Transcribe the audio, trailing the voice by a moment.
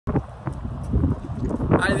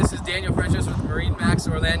Hi, this is Daniel Frenchess with MarineMax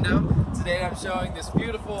Orlando. Today I'm showing this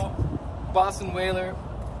beautiful Boston Whaler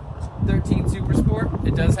 13 Super Sport.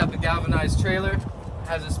 It does have the galvanized trailer,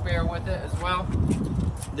 has a spare with it as well.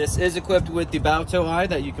 This is equipped with the bow tow eye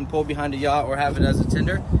that you can pull behind a yacht or have it as a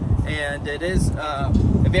tender. And it is a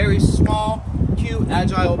very small, cute,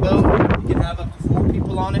 agile boat. You can have up to 4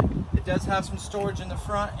 people on it. It does have some storage in the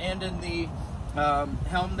front and in the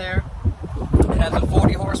helm there. It has a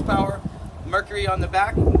 40 horsepower Mercury on the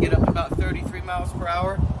back. You can get up to about 33 miles per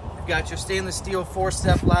hour. You've got your stainless steel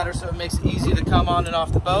 4-step ladder, so it makes it easy to come on and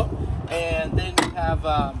off the boat. And then you have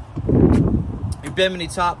your bimini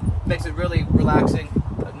top, makes it really relaxing.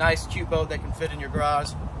 A nice, cute boat that can fit in your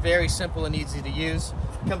garage. Very simple and easy to use.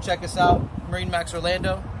 Come check us out, MarineMax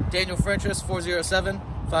Orlando. Daniel Frenchess,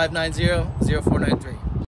 407-590-0493.